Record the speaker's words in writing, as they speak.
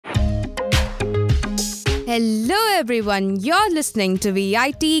Hello everyone, you're listening to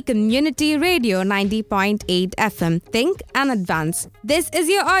VIT Community Radio 90.8 FM. Think and advance. This is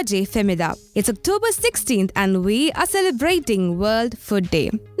your RJ Femida. It's October 16th and we are celebrating World Food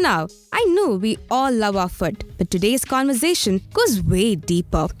Day. Now, I know we all love our food, but today's conversation goes way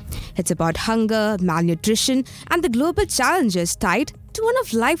deeper. It's about hunger, malnutrition, and the global challenges tied to one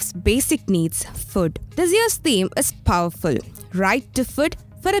of life's basic needs, food. This year's theme is powerful. Right to food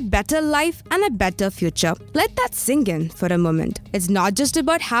for a better life and a better future. Let that sink in for a moment. It's not just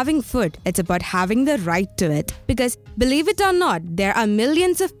about having food, it's about having the right to it. Because believe it or not, there are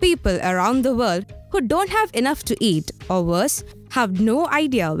millions of people around the world who don't have enough to eat, or worse, have no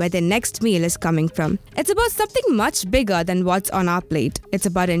idea where their next meal is coming from. It's about something much bigger than what's on our plate. It's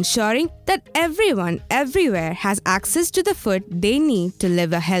about ensuring that everyone, everywhere has access to the food they need to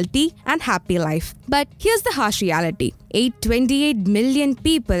live a healthy and happy life. But here's the harsh reality. 828 million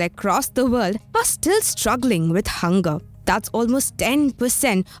people across the world are still struggling with hunger. That's almost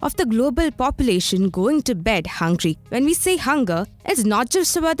 10% of the global population going to bed hungry. When we say hunger, it's not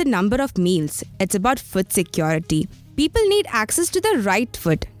just about the number of meals, it's about food security. People need access to the right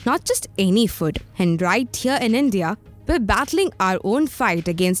food, not just any food. And right here in India, we're battling our own fight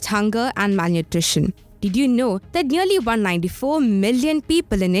against hunger and malnutrition. Did you know that nearly 194 million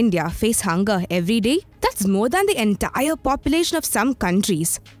people in India face hunger every day? That's more than the entire population of some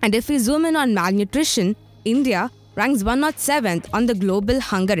countries. And if we zoom in on malnutrition, India ranks 107th on the Global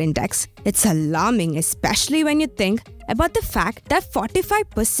Hunger Index. It's alarming, especially when you think about the fact that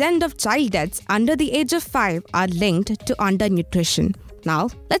 45% of child deaths under the age of 5 are linked to undernutrition. Now,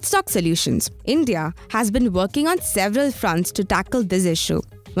 let's talk solutions. India has been working on several fronts to tackle this issue.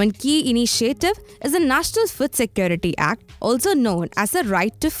 One key initiative is the National Food Security Act, also known as the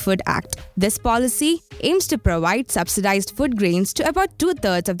Right to Food Act. This policy aims to provide subsidized food grains to about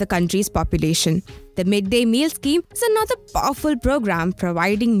 2/3 of the country's population. The Midday Meal Scheme is another powerful program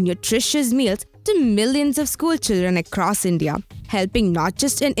providing nutritious meals to millions of school children across India, helping not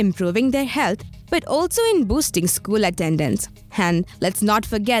just in improving their health, but also in boosting school attendance. And let's not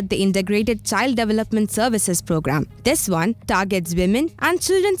forget the Integrated Child Development Services program. This one targets women and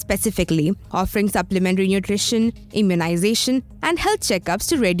children specifically, offering supplementary nutrition, immunization, and health checkups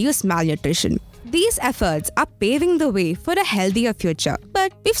to reduce malnutrition. These efforts are paving the way for a healthier future,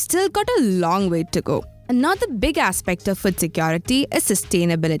 but we've still got a long way to go. Another big aspect of food security is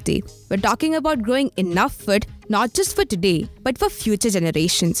sustainability. We're talking about growing enough food not just for today, but for future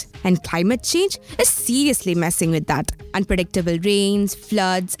generations. And climate change is seriously messing with that. Unpredictable rains,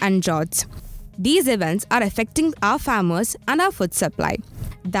 floods, and droughts. These events are affecting our farmers and our food supply.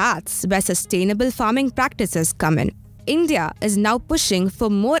 That's where sustainable farming practices come in. India is now pushing for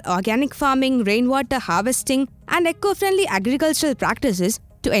more organic farming, rainwater harvesting, and eco-friendly agricultural practices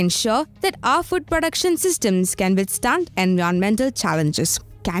to ensure that our food production systems can withstand environmental challenges.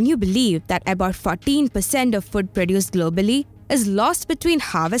 Can you believe that about 14% of food produced globally is lost between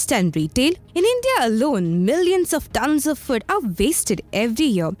harvest and retail? In India alone, millions of tons of food are wasted every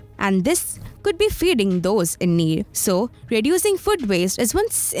year, and this could be feeding those in need. So, reducing food waste is one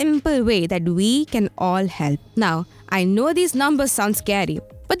simple way that we can all help. Now, I know these numbers sound scary,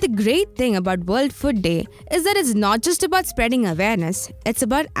 but the great thing about World Food Day is that it's not just about spreading awareness, it's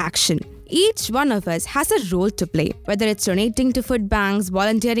about action. Each one of us has a role to play, whether it's donating to food banks,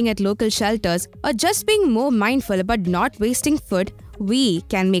 volunteering at local shelters, or just being more mindful about not wasting food. We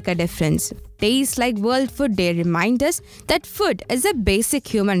can make a difference. Days like World Food Day remind us that food is a basic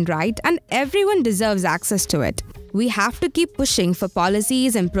human right and everyone deserves access to it. We have to keep pushing for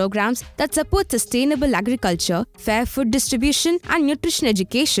policies and programs that support sustainable agriculture, fair food distribution, and nutrition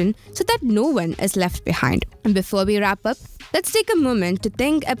education so that no one is left behind. And before we wrap up, let's take a moment to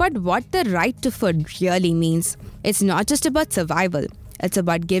think about what the right to food really means. It's not just about survival. It's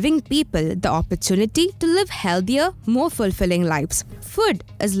about giving people the opportunity to live healthier, more fulfilling lives. Food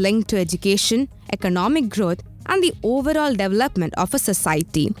is linked to education, economic growth, and the overall development of a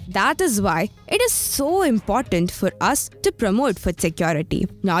society. That is why it is so important for us to promote food security,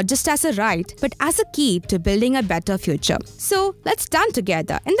 not just as a right, but as a key to building a better future. So, let's stand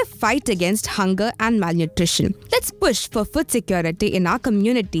together in the fight against hunger and malnutrition. Let's push for food security in our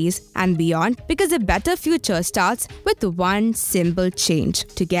communities and beyond, because a better future starts with one simple change.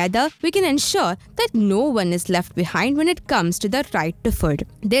 Together, we can ensure that no one is left behind when it comes to the right to food.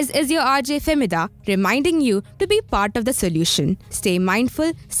 This is your RJ Femida, reminding you to be part of the solution. Stay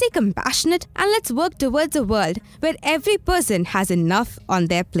mindful, stay compassionate, and let's work towards a world where every person has enough on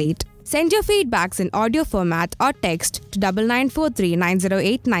their plate. Send your feedbacks in audio format or text to 9943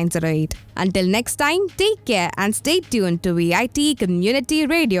 908 908. Until next time, take care and stay tuned to VIT Community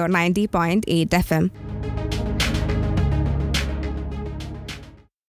Radio 90.8 FM.